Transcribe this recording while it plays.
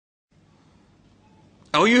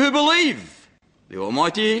O you who believe. The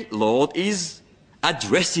Almighty Lord is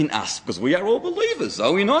addressing us because we are all believers,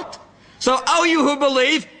 are we not? So, O you who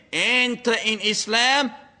believe, enter in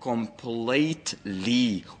Islam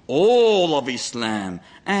completely, all of Islam,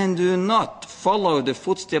 and do not follow the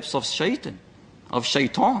footsteps of shaitan,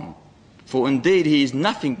 for indeed he is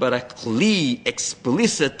nothing but a clear,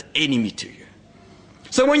 explicit enemy to you.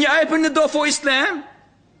 So when you open the door for Islam,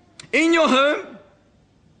 in your home,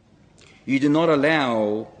 you do not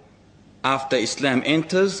allow, after Islam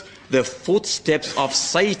enters, the footsteps of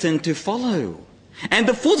Satan to follow. And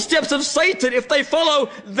the footsteps of Satan, if they follow,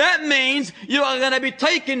 that means you are going to be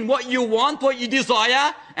taking what you want, what you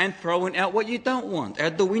desire, and throwing out what you don't want,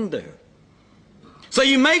 out the window. So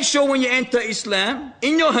you make sure when you enter Islam,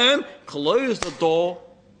 in your home, close the door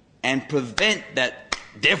and prevent that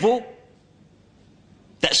devil,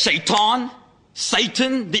 that shaitan,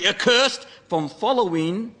 Satan, the accursed, from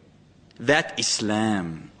following that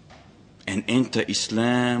Islam. And enter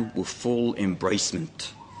Islam with full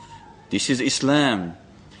embracement. This is Islam.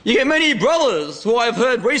 You get many brothers who I've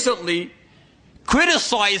heard recently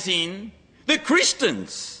criticizing the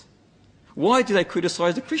Christians. Why do they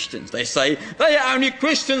criticize the Christians? They say they are only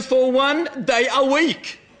Christians for one day a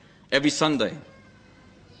week. Every Sunday.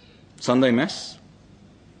 Sunday Mass.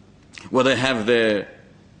 Where they have their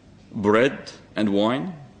bread and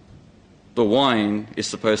wine. The wine is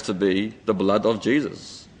supposed to be the blood of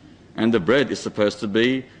Jesus. And the bread is supposed to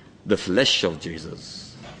be the flesh of Jesus.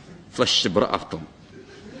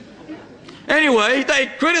 Anyway, they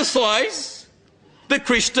criticize the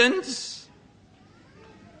Christians,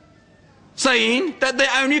 saying that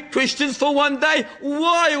they're only Christians for one day,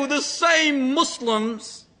 while the same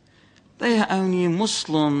Muslims, they are only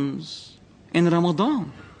Muslims in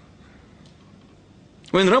Ramadan.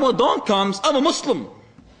 When Ramadan comes, I'm a Muslim.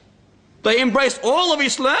 They embrace all of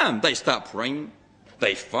Islam. They start praying,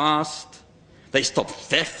 they fast, they stop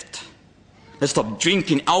theft, they stop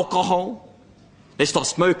drinking alcohol, they stop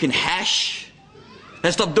smoking hash,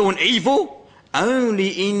 they stop doing evil,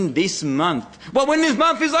 only in this month. But when this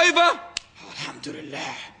month is over,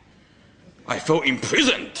 alhamdulillah, I felt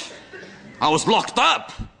imprisoned, I was locked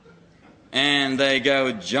up. And they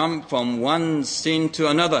go jump from one sin to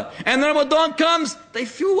another. And Ramadan comes, they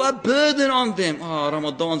feel a burden on them. Oh,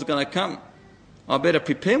 Ramadan's going to come, I better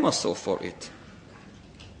prepare myself for it.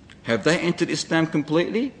 Have they entered Islam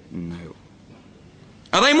completely? No.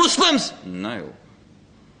 Are they Muslims? No.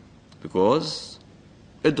 Because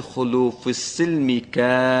ادخلوا في السلم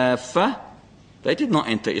كافة, they did not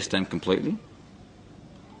enter Islam completely.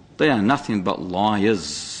 They are nothing but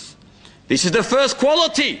liars. This is the first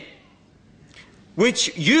quality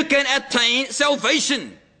which you can attain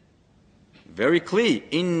salvation. Very clear.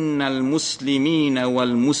 Innal muslimina wal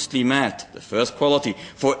muslimat. The first quality.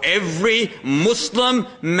 For every Muslim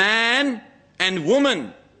man and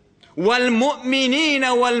woman. Wal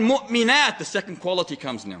mu'minina wal mu'minat. The second quality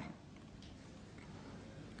comes now.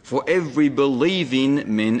 For every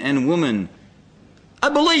believing men and women.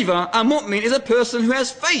 A believer, a mu'min, is a person who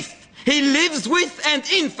has faith. He lives with and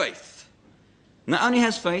in faith. Not only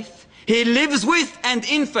has faith, he lives with and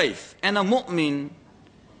in faith. And a mu'min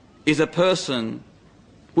is a person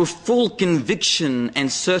with full conviction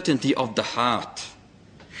and certainty of the heart.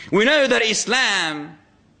 We know that Islam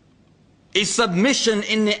is submission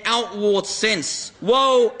in the outward sense,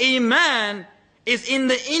 while Iman is in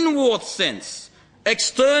the inward sense,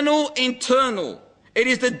 external, internal. It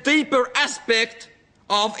is the deeper aspect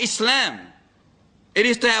of Islam. It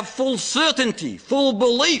is to have full certainty, full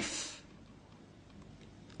belief,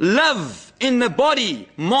 love in the body,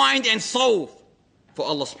 mind and soul for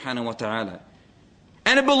Allah subhanahu wa ta'ala.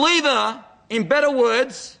 And a believer, in better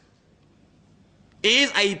words,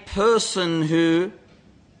 is a person who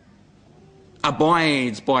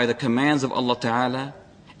abides by the commands of Allah ta'ala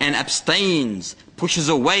and abstains, pushes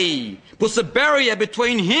away, puts a barrier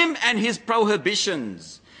between him and his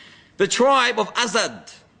prohibitions. The tribe of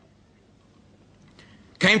Azad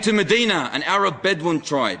came to Medina, an Arab Bedouin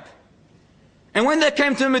tribe. And when they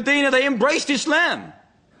came to Medina, they embraced Islam.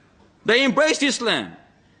 They embraced Islam.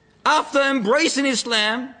 After embracing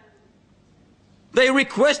Islam, they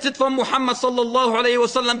requested from Muhammad sallallahu alayhi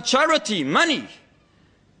wasallam charity, money,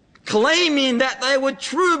 claiming that they were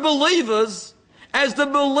true believers, as the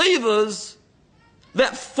believers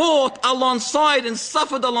that fought alongside and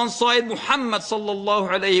suffered alongside Muhammad sallallahu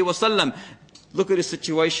alayhi wasallam. Look at the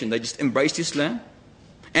situation. They just embraced Islam,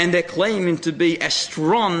 and they're claiming to be as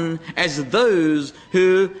strong as those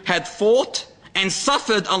who had fought and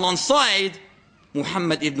suffered alongside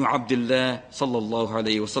Muhammad ibn Abdullah sallallahu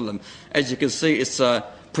alayhi wasallam. As you can see, it's a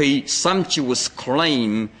presumptuous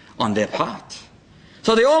claim on their part.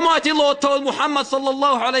 So the Almighty Lord told Muhammad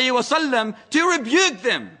sallallahu alayhi wa sallam to rebuke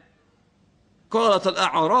them. قالت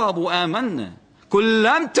الأعراب آمنا قل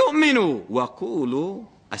لم تؤمنوا وقولوا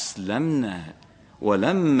أسلمنا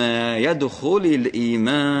ولما يدخل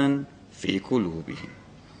الإيمان في قلوبهم.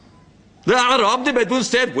 The Arab, the Bedouin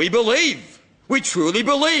said, we believe. We truly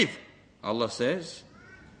believe. Allah says,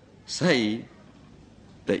 say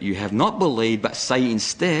that you have not believed, but say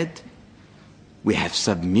instead, we have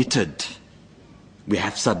submitted. We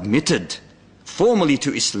have submitted formally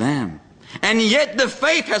to Islam. And yet the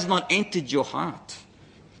faith has not entered your heart.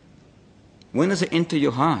 When does it enter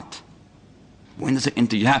your heart? When does it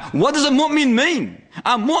enter your heart? What does a mu'min mean?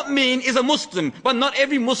 A mu'min is a Muslim, but not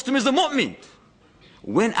every Muslim is a mu'min.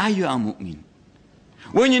 When are you a mu'min?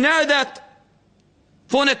 When you know that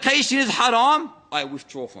fornication is haram, I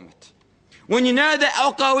withdraw from it. When you know that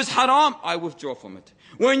alcohol is haram, I withdraw from it.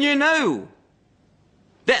 When you know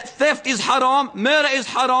that theft is haram, murder is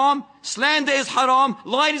haram, slander is haram,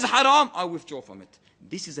 lying is haram, I withdraw from it.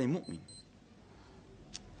 This is a mu'min.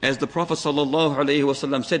 As the Prophet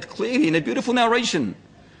ﷺ said clearly in a beautiful narration,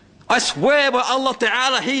 I swear by Allah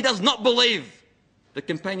Ta'ala, he does not believe. The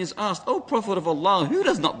companions asked, O Prophet of Allah, who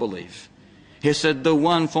does not believe? He said, the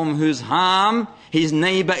one from whose harm his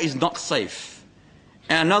neighbor is not safe.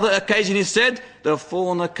 And another occasion he said, the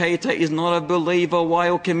fornicator is not a believer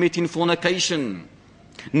while committing fornication.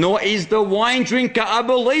 Nor is the wine drinker a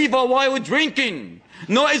believer while drinking.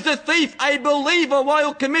 Nor is the thief a believer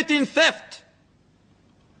while committing theft.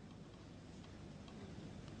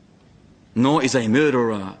 Nor is a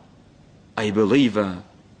murderer a believer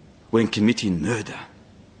when committing murder.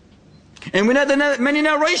 And we know the many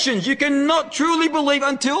narrations, you cannot truly believe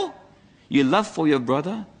until you love for your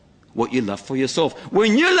brother what you love for yourself.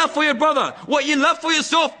 When you love for your brother what you love for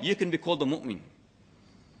yourself, you can be called a mu'min.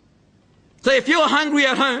 So if you're hungry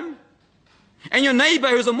at home, and your neighbor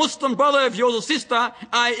who's a Muslim brother of yours or sister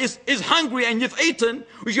is hungry and you've eaten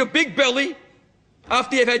with your big belly,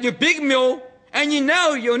 after you've had your big meal, and you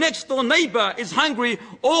know your next door neighbor is hungry,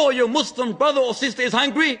 or your Muslim brother or sister is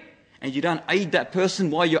hungry, and you don't aid that person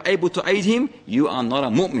while you're able to aid him, you are not a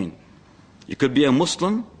mu'min. You could be a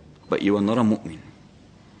Muslim, but you are not a mu'min.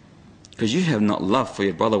 Because you have not love for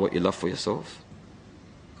your brother what you love for yourself.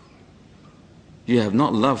 You have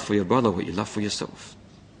not love for your brother what you love for yourself.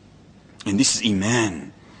 And this is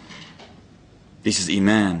Iman. This is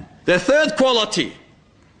Iman. The third quality,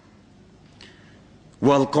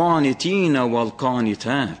 وَالْقَانِتِينَ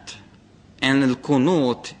وَالْقَانِتَاتِ. And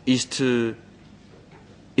al-qunut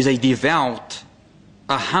is a devout,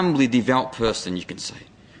 a humbly devout person, you can say.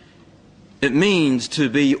 It means to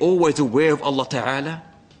be always aware of Allah Ta'ala.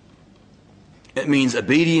 It means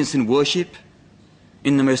obedience and worship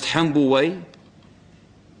in the most humble way.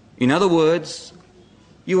 In other words,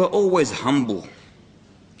 you are always humble.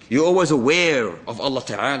 You're always aware of Allah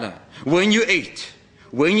Ta'ala. When you eat,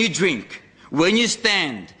 when you drink, when you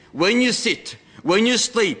stand, when you sit, when you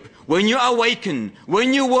sleep, when you awaken,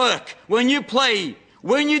 when you work, when you play,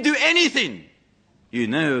 when you do anything, you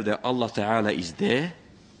know that Allah Ta'ala is there.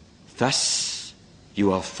 Thus,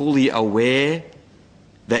 you are fully aware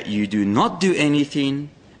that you do not do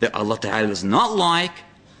anything that Allah Ta'ala does not like.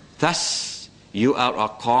 Thus, you are a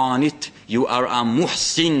qanit, you are a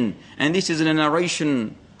muhsin. And this is in a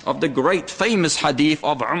narration of the great famous hadith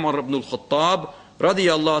of Umar ibn al-Khattab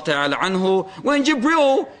radiyallahu ta'ala anhu, when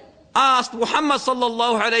Jibril asked Muhammad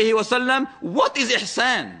sallallahu alayhi wa sallam, what is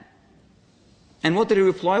ihsan? And what did he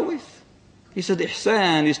reply with? He said,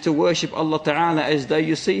 ihsan is to worship Allah Ta'ala as though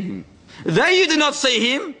you see him. Though you do not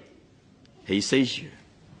see him, he sees you.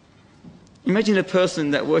 Imagine a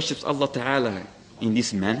person that worships Allah Ta'ala in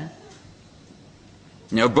this manner.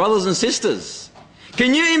 Now, brothers and sisters,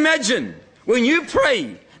 can you imagine when you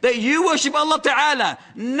pray that you worship Allah Ta'ala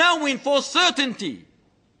knowing for certainty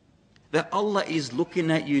that Allah is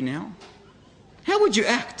looking at you now? How would you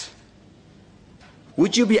act?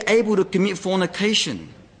 Would you be able to commit fornication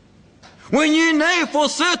when you know for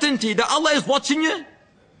certainty that Allah is watching you?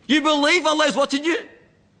 You believe Allah is watching you?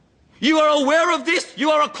 You are aware of this? You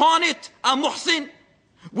are a qanit, a muhsin?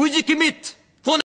 Would you commit